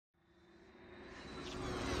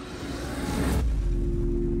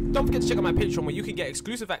don't forget to check out my Patreon where you can get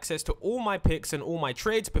exclusive access to all my picks and all my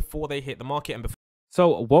trades before they hit the market and before.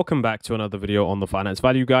 So welcome back to another video on the Finance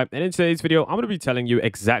Value Guy, and in today's video I'm going to be telling you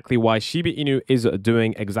exactly why Shiba Inu is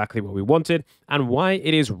doing exactly what we wanted and why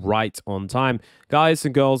it is right on time. Guys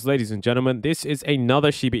and girls, ladies and gentlemen, this is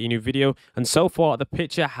another Shiba Inu video, and so far the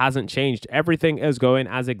picture hasn't changed. Everything is going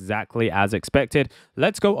as exactly as expected.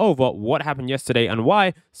 Let's go over what happened yesterday and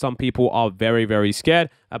why some people are very scared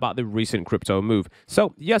about the recent crypto move.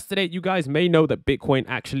 So yesterday, you guys may know that Bitcoin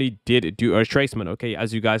actually did do a retracement, okay?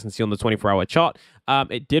 As you guys can see on the 24-hour chart,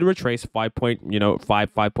 it did retrace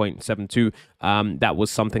 5.72. That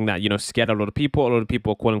was something that, scared a lot of people. A lot of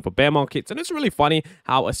people are calling for bear markets. And it's really funny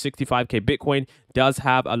how a 65K Bitcoin does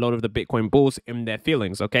have a lot of the Bitcoin bulls in their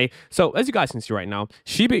feelings, okay? So as you guys can see right now,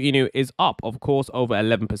 Shiba Inu is up, of course, over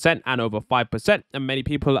 11% and over 5%. And many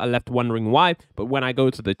people are left wondering why. But when I go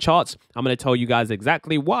to the charts, I'm going to tell you guys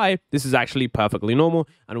exactly why this is actually perfectly normal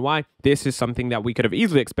and why this is something that we could have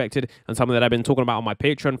easily expected and something that I've been talking about on my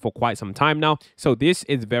Patreon for quite some time now. So this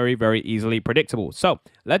is very easily predictable. So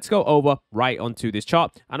let's go over right onto this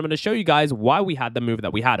chart, and I'm going to show you guys why we had the move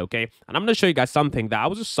that we had, okay? And I'm going to show you guys something that I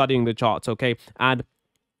was just studying the charts, okay? And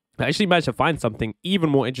I actually managed to find something even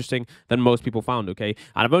more interesting than most people found, okay?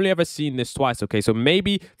 And I've only ever seen this twice, okay? So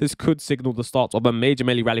maybe this could signal the start of a major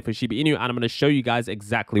rally for Shiba Inu, and I'm going to show you guys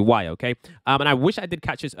exactly why, okay? And I wish I did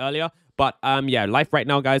catch this earlier, but yeah, life right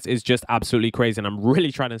now, guys, is just absolutely crazy, and I'm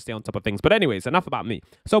really trying to stay on top of things. But anyways, enough about me.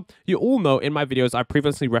 So you all know in my videos, I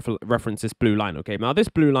previously referenced this blue line, okay? Now this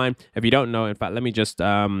blue line, if you don't know, in fact, let me just,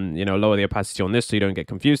 lower the opacity on this so you don't get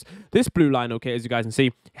confused. This blue line, okay, as you guys can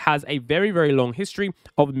see, has a very long history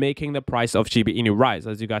of making the price of Shiba Inu rise.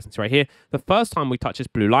 As you guys can see right here, the first time we touched this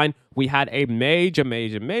blue line, we had a major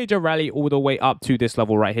rally all the way up to this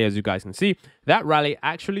level right here. As you guys can see, that rally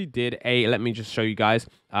actually did a, let me just show you guys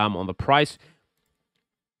on the price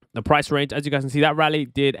range. As you guys can see, that rally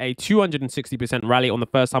did a 260% rally on the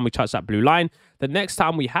first time we touched that blue line. The next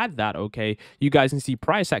time we had that, okay, you guys can see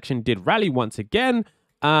price action did rally once again.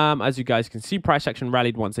 As you guys can see, price action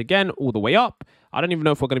rallied once again all the way up. I don't even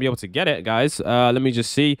know if we're going to be able to get it, guys. Let me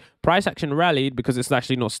just see. Price action rallied because it's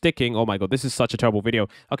actually not sticking. Oh my god, this is such a terrible video.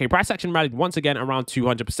 Okay, price action rallied once again around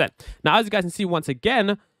 200%. Now, as you guys can see, once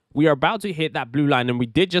again, we are about to hit that blue line, and we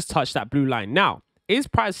did just touch that blue line. Now, is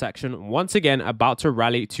price action once again about to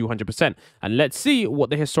rally 200%? And let's see what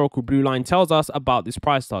the historical blue line tells us about this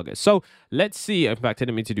price target. So let's see. In fact, I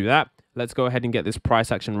didn't mean to do that. Let's go ahead and get this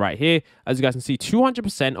price action right here. As you guys can see,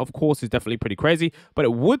 200%, of course, is definitely pretty crazy, but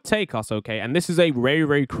it would take us, okay, and this is a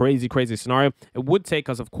very crazy scenario. It would take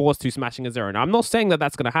us, of course, to smashing a zero. Now, I'm not saying that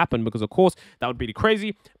that's going to happen because, of course, that would be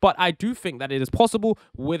crazy, but I do think that it is possible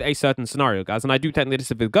with a certain scenario, guys, and I do think that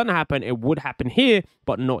if it's going to happen, it would happen here,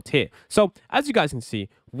 but not here. So, as you guys can see,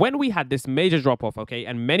 when we had this major drop-off, okay,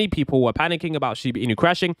 and many people were panicking about Shiba Inu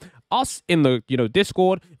crashing, us in the,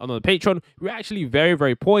 Discord, on the Patreon, we were actually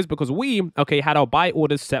very poised because we, okay, had our buy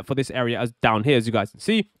orders set for this area as down here, as you guys can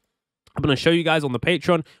see. I'm going to show you guys on the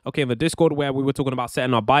Patreon, okay, in the Discord, where we were talking about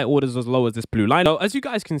setting our buy orders as low as this blue line. So as you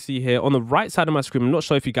guys can see here on the right side of my screen, I'm not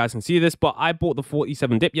sure if you guys can see this, but I bought the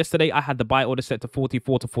 47 dip yesterday. I had the buy order set to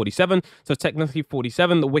 44 to 47. So technically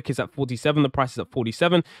 47, the wick is at 47, the price is at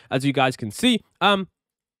 47, as you guys can see.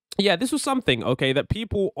 Yeah, this was something, okay, that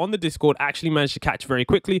people on the Discord actually managed to catch very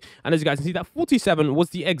quickly. And as you guys can see, that 47 was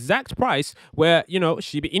the exact price where,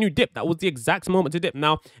 Shiba Inu dipped. That was the exact moment to dip.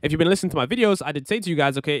 Now, if you've been listening to my videos, I did say to you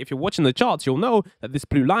guys, okay, if you're watching the charts, you'll know that this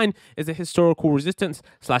blue line is a historical resistance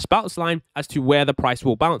 / bounce line as to where the price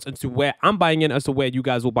will bounce and to where I'm buying in as to where you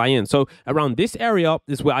guys will buy in. So around this area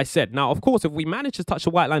is where I said. Now, of course, if we manage to touch the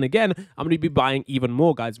white line again, I'm going to be buying even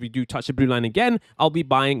more, guys. If we do touch the blue line again, I'll be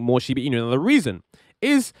buying more Shiba Inu. Now, the reason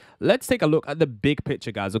is, let's take a look at the big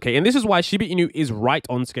picture, guys, okay? And this is why Shiba Inu is right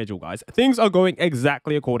on schedule, guys. Things are going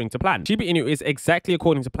exactly according to plan. Shiba Inu is exactly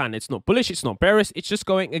according to plan. It's not bullish, it's not bearish, it's just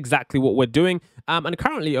going exactly what we're doing. And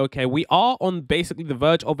currently, okay, we are on basically the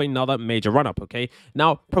verge of another major run-up, okay?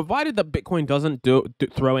 Now, provided that Bitcoin doesn't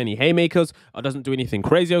throw any haymakers or doesn't do anything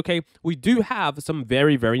crazy, okay, we do have some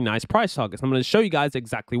very nice price targets. I'm going to show you guys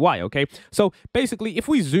exactly why, okay? So basically, if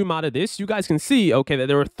we zoom out of this, you guys can see, okay, that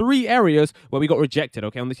there are 3 areas where we got rejected,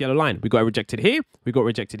 okay, on this yellow line. We got rejected here, we got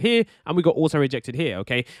rejected here, and we got also rejected here,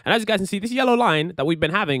 okay? And as you guys can see, this yellow line that we've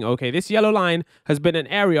been having, okay, this yellow line has been an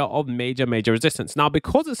area of major resistance. Now,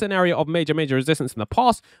 because it's an area of major resistance in the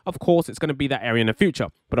past, of course, it's going to be that area in the future.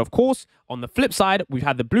 But of course, on the flip side, we've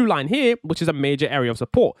had the blue line here, which is a major area of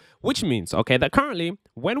support, which means, okay, that currently,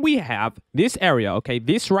 when we have this area, okay,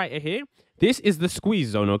 this right here, this is the squeeze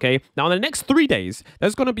zone, okay? Now, in the next 3 days,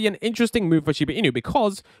 there's going to be an interesting move for Shiba Inu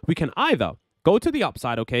because we can either go to the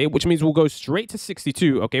upside, okay, which means we'll go straight to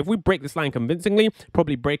 62, okay? If we break this line convincingly,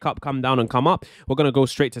 probably break up, come down, and come up, we're going to go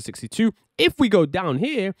straight to 62. If we go down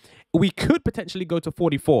here, we could potentially go to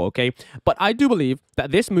 44, okay? But I do believe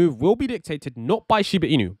that this move will be dictated not by Shiba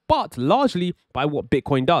Inu, but largely by what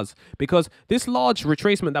Bitcoin does. Because this large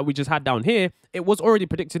retracement that we just had down here, it was already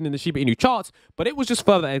predicted in the Shiba Inu charts, but it was just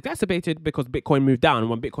further exacerbated because Bitcoin moved down. And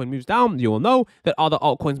when Bitcoin moves down, you will know that other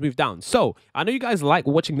altcoins move down. So I know you guys like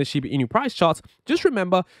watching the Shiba Inu price charts. Just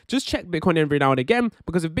remember, just check Bitcoin every now and again,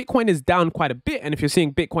 because if Bitcoin is down quite a bit, and if you're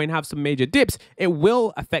seeing Bitcoin have some major dips, it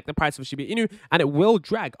will affect the price of Shiba Inu, and it will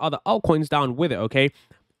drag other altcoins down with it, okay?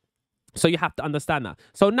 So you have to understand that.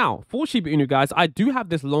 So now, for Shiba Inu, guys, I do have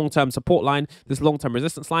this long-term support line, this long-term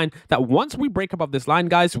resistance line, that once we break above this line,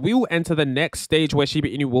 guys, we will enter the next stage where Shiba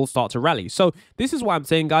Inu will start to rally. So this is why I'm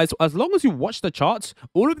saying, guys, as long as you watch the charts,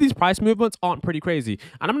 all of these price movements aren't pretty crazy.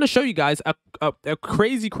 And I'm going to show you guys a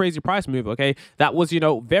crazy price move, okay, that was, you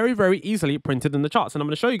know, very, very easily printed in the charts. And I'm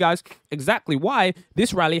going to show you guys exactly why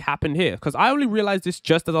this rally happened here, because I only realized this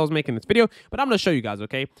just as I was making this video, but I'm going to show you guys,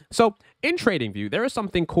 okay? So in TradingView, there is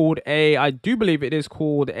something called I do believe it is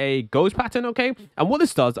called a ghost pattern, okay? And what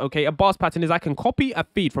this does, okay, a bars pattern is I can copy a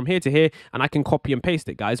feed from here to here, and I can copy and paste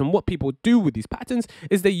it, guys. And what people do with these patterns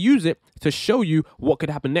is they use it to show you what could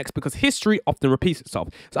happen next, because history often repeats itself.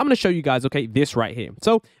 So I'm going to show you guys, okay, this right here.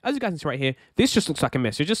 So as you guys can see right here, this just looks like a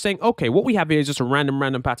mess. You're just saying, okay, what we have here is just a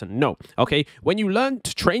random pattern. No, okay? When you learn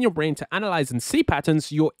to train your brain to analyze and see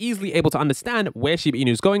patterns, you're easily able to understand where Shiba Inu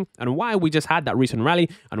is going and why we just had that recent rally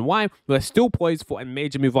and why we're still poised for a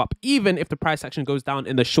major move up, even if the price action goes down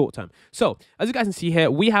in the short term. So as you guys can see here,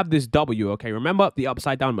 we have this W, okay? Remember the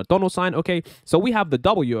upside down McDonald's sign, okay? So we have the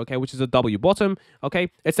W, okay, which is a W bottom, okay?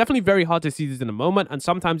 It's definitely very hard to see these in a moment, and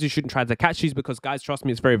sometimes you shouldn't try to catch these because, guys, trust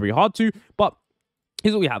me, it's very hard to. But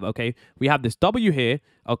here's what we have, okay? We have this W here,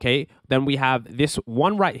 okay? Then we have this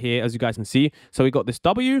one right here, as you guys can see. So we got this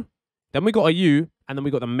W, then we got a U, and then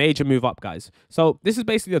we got the major move up, guys. So this is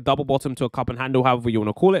basically a double bottom to a cup and handle, however you want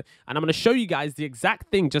to call it. And I'm going to show you guys the exact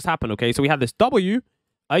thing just happened, okay? So we have this W,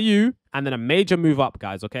 a U, and then a major move up,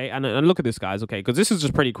 guys, okay? And look at this, guys, okay? Because this is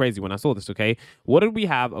just pretty crazy when I saw this, okay? What did we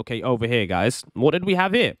have, okay, over here, guys? What did we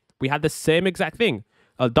have here? We had the same exact thing.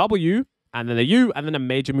 A W, and then a U, and then a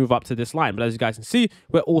major move up to this line. But as you guys can see,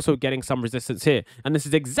 we're also getting some resistance here. And this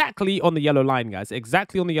is exactly on the yellow line, guys.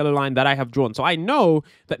 Exactly on the yellow line that I have drawn. So I know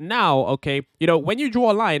that now, okay, you know, when you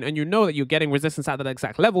draw a line and you know that you're getting resistance at that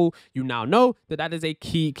exact level, you now know that that is a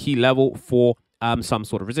key level for some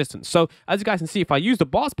sort of resistance. So as you guys can see, if I use the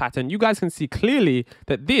bars pattern, you guys can see clearly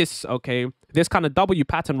that this, okay, this kind of W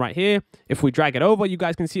pattern right here, if we drag it over, you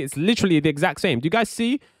guys can see it's literally the exact same. Do you guys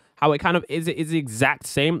see how it kind of is the exact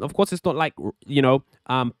same? Of course, it's not like, you know,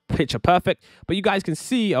 picture perfect, but you guys can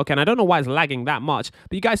see, okay, and I don't know why it's lagging that much,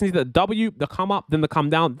 but you guys can see the W, the come up, then the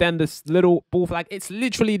come down, then this little ball flag. It's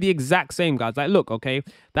literally the exact same, guys. Like, look, okay,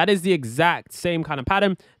 that is the exact same kind of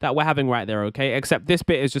pattern that we're having right there, okay, except this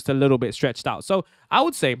bit is just a little bit stretched out. So I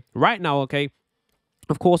would say right now, okay,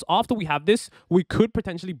 of course, after we have this, we could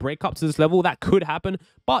potentially break up to this level. That could happen.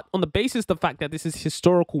 But on the basis of the fact that this is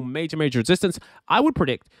historical major resistance, I would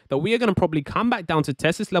predict that we are going to probably come back down to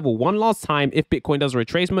test this level one last time if Bitcoin does a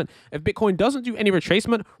retracement. If Bitcoin doesn't do any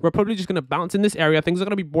retracement, we're probably just going to bounce in this area. Things are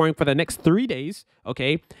going to be boring for the next 3 days,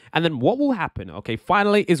 okay? And then what will happen, okay,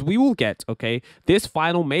 finally, is we will get, okay, this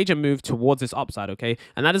final major move towards this upside, okay?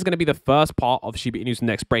 And that is going to be the first part of Shiba Inu's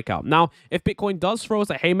next breakout. Now, if Bitcoin does throw us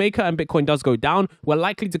a haymaker and Bitcoin does go down, we're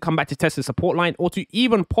likely to come back to test the support line or to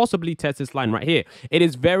even possibly test this line right here. It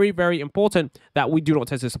is very important that we do not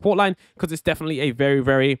test the support line because it's definitely a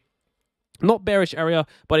very not bearish area,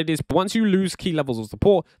 but it is once you lose key levels of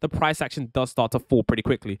support, the price action does start to fall pretty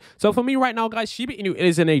quickly. So for me right now, guys, Shiba Inu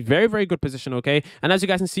is in a very good position, okay? And as you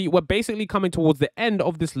guys can see, we're basically coming towards the end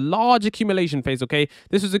of this large accumulation phase, okay?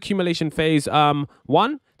 This is accumulation phase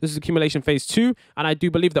 1. This is accumulation phase 2. And I do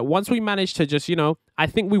believe that once we manage to just, you know, I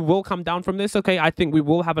think we will come down from this, okay? I think we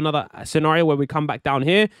will have another scenario where we come back down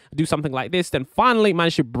here, do something like this, then finally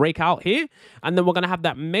manage to break out here. And then we're going to have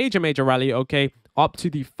that major rally, okay, up to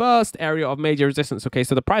the first area of major resistance, okay?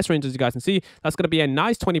 So the price range, as you guys can see, that's going to be a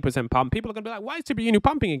nice 20% pump. People are going to be like, why is Shiba Inu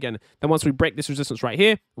pumping again? Then once we break this resistance right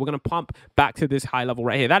here, we're going to pump back to this high level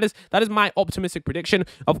right here. That is my optimistic prediction.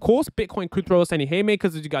 Of course, Bitcoin could throw us any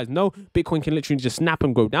haymakers. As you guys know, Bitcoin can literally just snap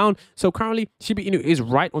and go down. So currently, Shiba Inu is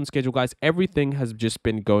right on schedule, guys. Everything has just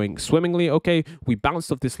been going swimmingly, okay? We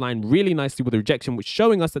bounced off this line really nicely with a rejection, which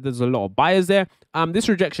showing us that there's a lot of buyers there. This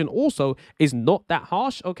rejection also is not that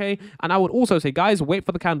harsh, okay? And I would also say, guys, wait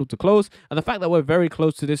for the candle to close. And the fact that we're very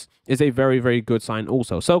close to this is a very good sign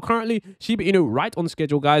also. So currently, Shiba Inu right on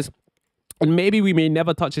schedule, guys. and maybe we may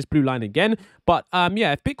never touch this blue line again. But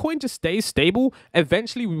yeah, if Bitcoin just stays stable,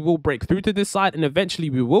 eventually we will break through to this side, and eventually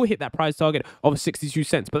we will hit that price target of 62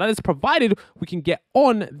 cents. But that is provided we can get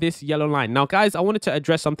on this yellow line. Now, guys, I wanted to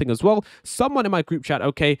address something as well. Someone in my group chat,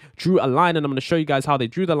 okay, drew a line, and I'm going to show you guys how they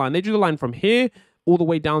drew the line. They drew the line from here all the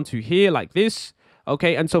way down to here like this.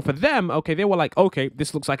 Okay, and so for them, okay, they were like, okay,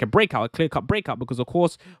 this looks like a breakout, a clear-cut breakout, because of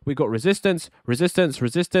course we got resistance, resistance,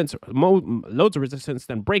 resistance, loads of resistance,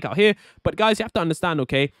 then breakout here. But guys, you have to understand,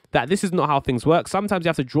 okay, that this is not how things work. Sometimes you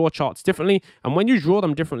have to draw charts differently, and when you draw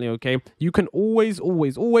them differently, okay, you can always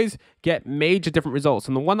get major different results.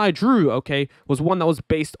 And the one I drew, okay, was one that was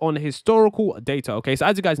based on historical data. Okay, so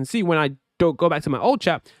as you guys can see, when I go back to my old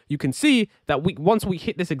chat, you can see that once we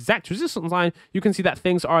hit this exact resistance line, you can see that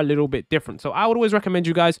things are a little bit different. So I would always recommend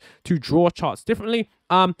you guys to draw charts differently,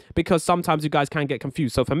 because sometimes you guys can get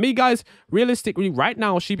confused. So for me, guys, realistically right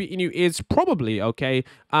now, Shiba Inu is probably, okay,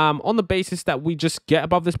 on the basis that we just get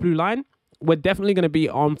above this blue line, we're definitely going to be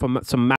on for some